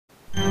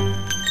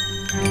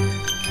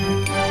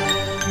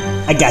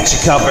I got you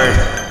covered.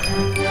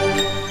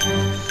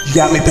 You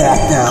got me back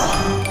now.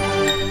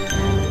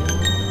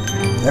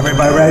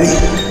 Everybody ready?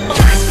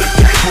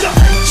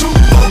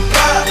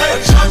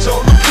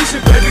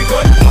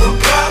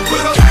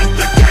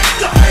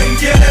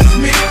 Yeah, that's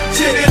me.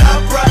 Check it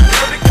out, right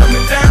now they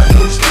coming down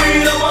the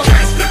street. I'm a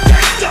gangsta,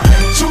 gangsta.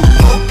 2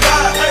 more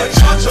guys, a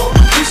charge on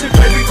the pussy,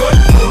 baby, go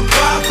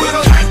ride with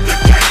a gangsta,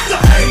 gangsta.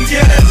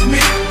 Yeah, that's me.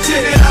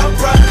 Check it out,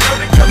 right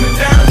now they coming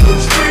down the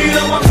street.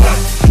 I'm a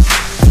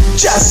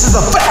just as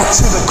a fact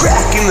to the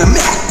crack in the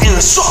Mac in the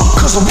song,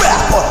 cause a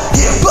rapper,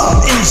 hip hop,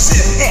 and you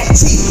sit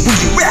anti when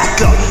you rack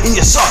up in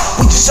your song,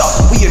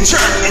 when you turn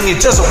and it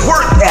doesn't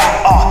work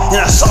at all. And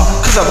I saw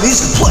cause I'm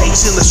music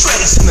plays in the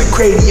strings in the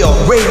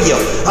radio.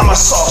 I'm a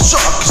soft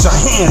shark cause our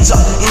hands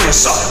up in the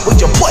song with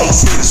your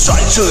place in the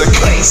strike to the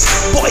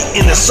case. Boy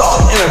in the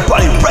song,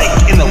 everybody break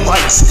in the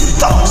lights.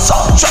 Thumbs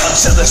up,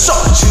 drums in the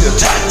song to the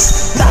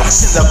tights.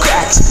 Knocks in the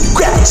cracks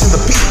in the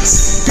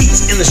beats.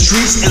 Beats in the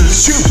streets and the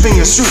 2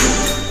 fingers shoot.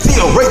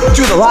 Feel right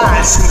through the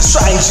lines and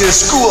trying to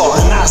school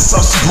and not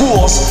some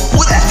rules.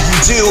 Whatever you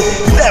do,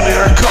 you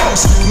never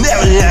comes,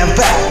 never end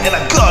back. And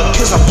I got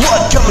cause of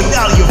blood coming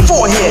out of your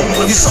forehead.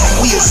 You saw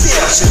we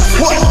established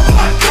what?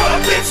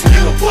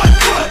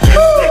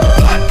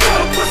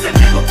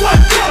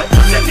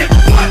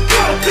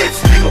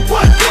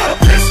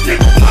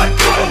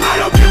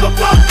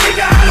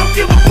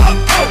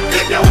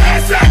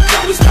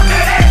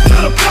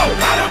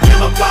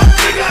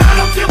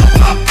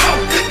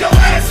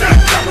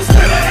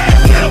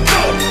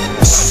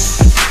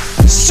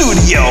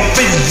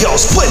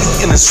 Videos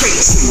plenty in the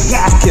streets and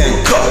I can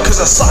cook cause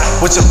I saw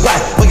what you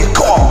like when you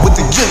call with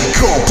the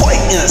unicorn play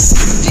in a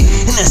CD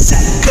in a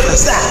set cause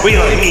it's not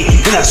really me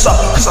in a song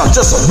cause I'm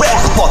just a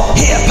rapper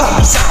hip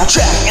hop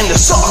soundtrack in the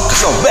song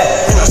cause I'm rap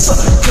in the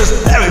song cause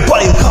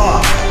everybody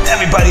calm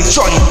everybody's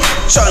trying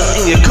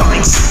in your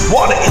coins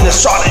water in the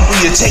shot and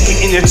you take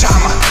it in your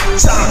time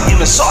in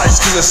the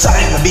size cause it's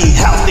time to be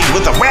healthy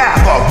with a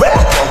rapper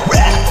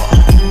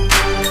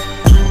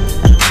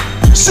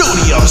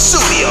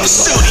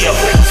Studio.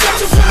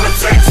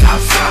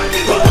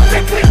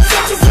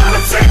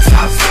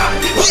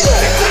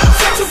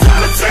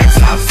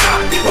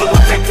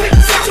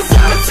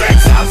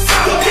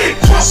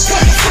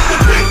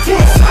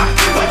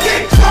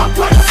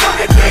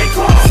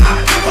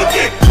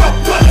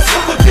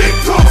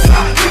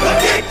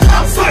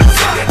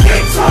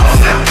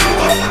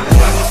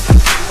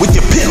 With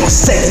your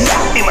pills taken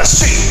out in my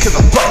street, cause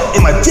I'm butt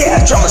in my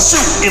dad drama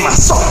suit in my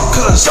song,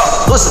 cause I'm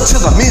sharp. Listen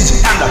to the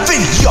music and the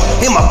video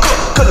in my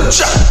cook, cause I'm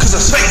jump, cause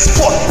I'm space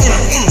for in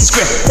an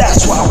script.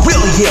 That's why I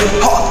really hit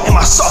hard in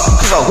my song,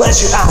 cause I'll let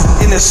you out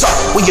in the song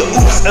with your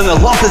oops and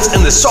the lumpets and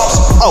the sauce.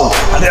 Oh,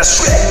 and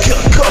that's red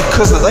cook,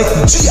 cause I like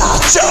the G.I.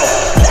 Joe.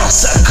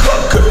 That's a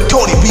cook,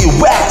 Cody be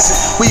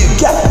waxing, where you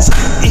got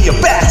in your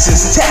backs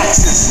is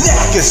taxes,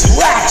 knackers,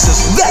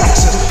 laxes,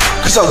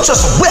 cause I'm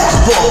just a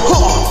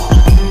rapper,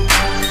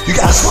 You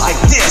guys like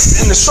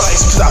this in the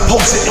stripes cause I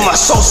post it in my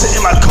sauce,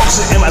 in my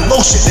coaster, in my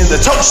lotion, in the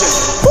toast.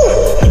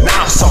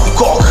 Now I'm so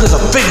cool cause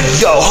of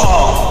video,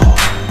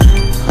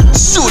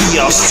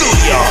 Studio.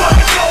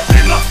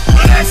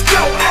 Let's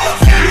go.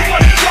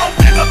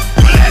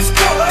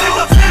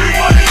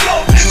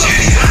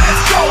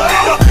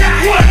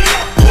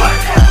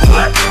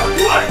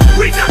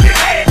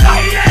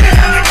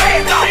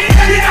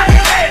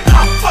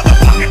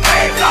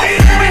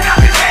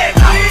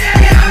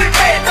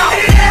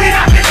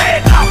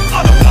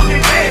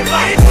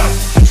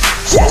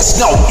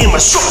 In my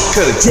short,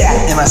 cause of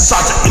dad, in my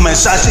salsa, in my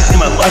sausage, in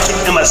my logic,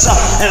 in my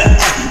soft, and I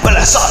but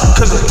I saw it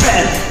cause of the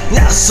pen.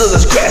 Now so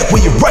let's grab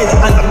when you write it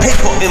on the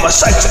paper, in my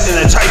cipher, in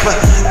the typer.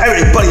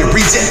 Everybody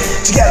reads it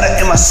together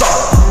in my song.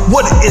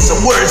 What is the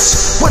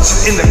words?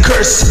 What's in the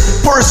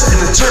curse? Birds in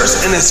the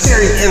terse, and it's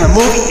scary in the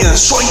movie, in the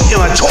story, in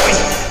my toy.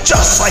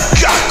 Just like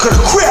God could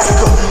crack,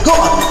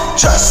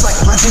 just like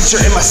my teacher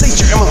and my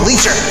teacher and my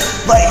leader.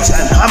 Late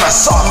and I'm a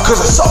song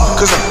cause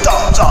I'm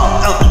dumb.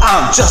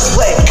 I'm just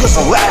late cause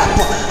I'm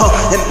rapper,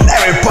 and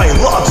everybody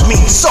loves me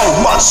so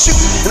much. Shoot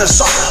in the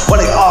song when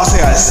they all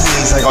say I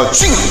sneeze, I go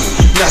ching.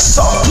 And that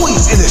song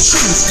please in the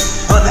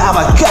streets, and oh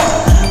my God,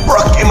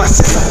 Brooke in my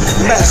system,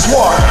 and that's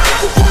war.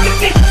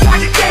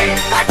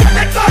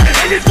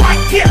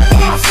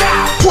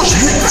 Push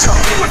your hands up.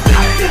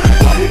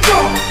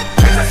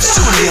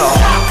 Studio.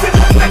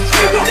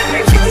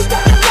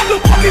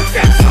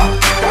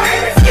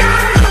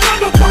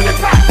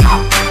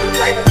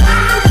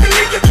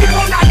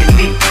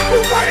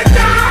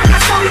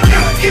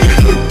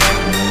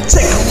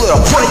 Take a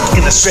little break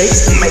in the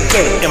streets and make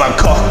it in my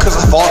car cause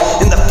I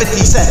fall in the 50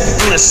 cent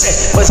in the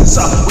set. But it's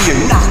up where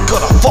you're not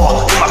gonna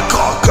fall in my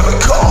car, gonna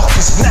call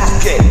cause I'm not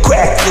getting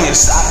cracked in your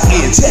stock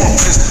in your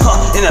taxes,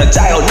 in a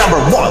dial number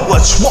 1,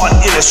 which one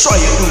in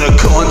Australia in the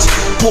guns,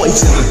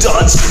 boys in the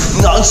duns,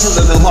 nuns in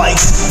the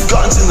lights,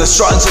 guns in the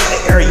struns in the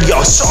area,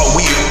 so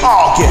we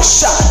all get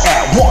shot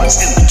at once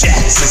in the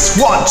Jacksons.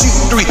 1,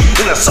 2, 3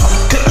 in the sun,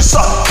 cause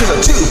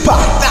I'm Tupac,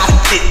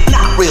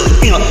 not really,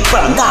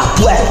 but I'm not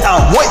black,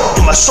 I'm white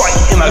in my stripe,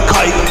 in my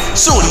kite.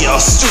 Studio.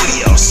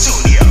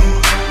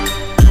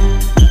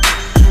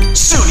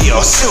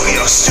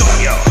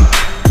 studio.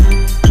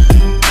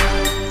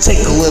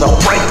 Take a little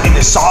break and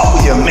it's all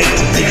we make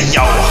the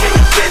video.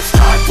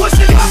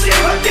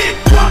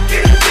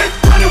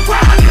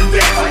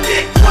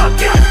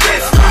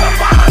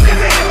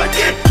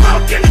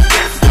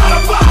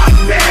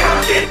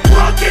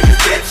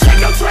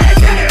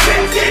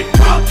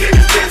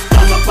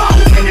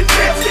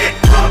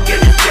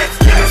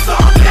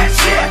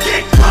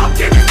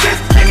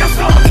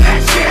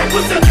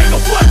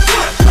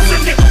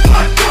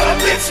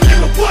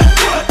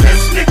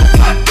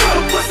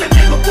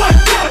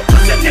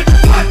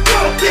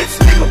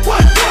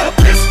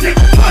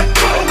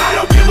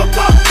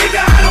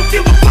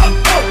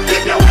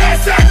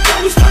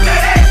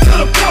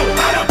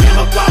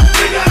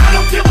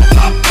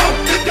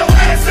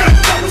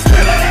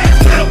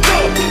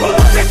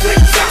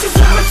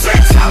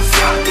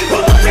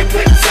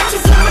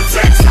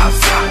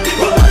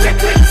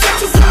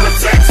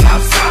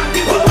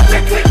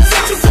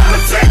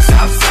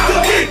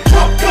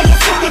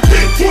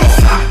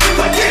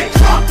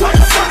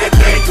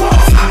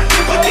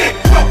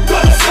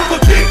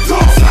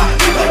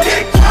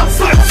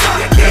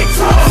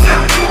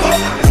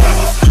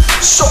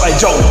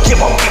 Don't give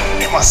up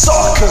in my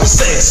soul, cause I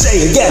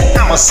say again,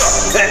 I'm a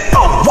son. And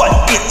oh,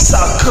 what it's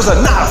cause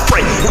I'm not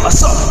afraid. I'm a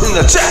son in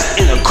the trap,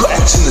 in the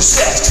cracks, in the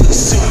sets to the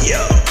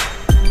studio.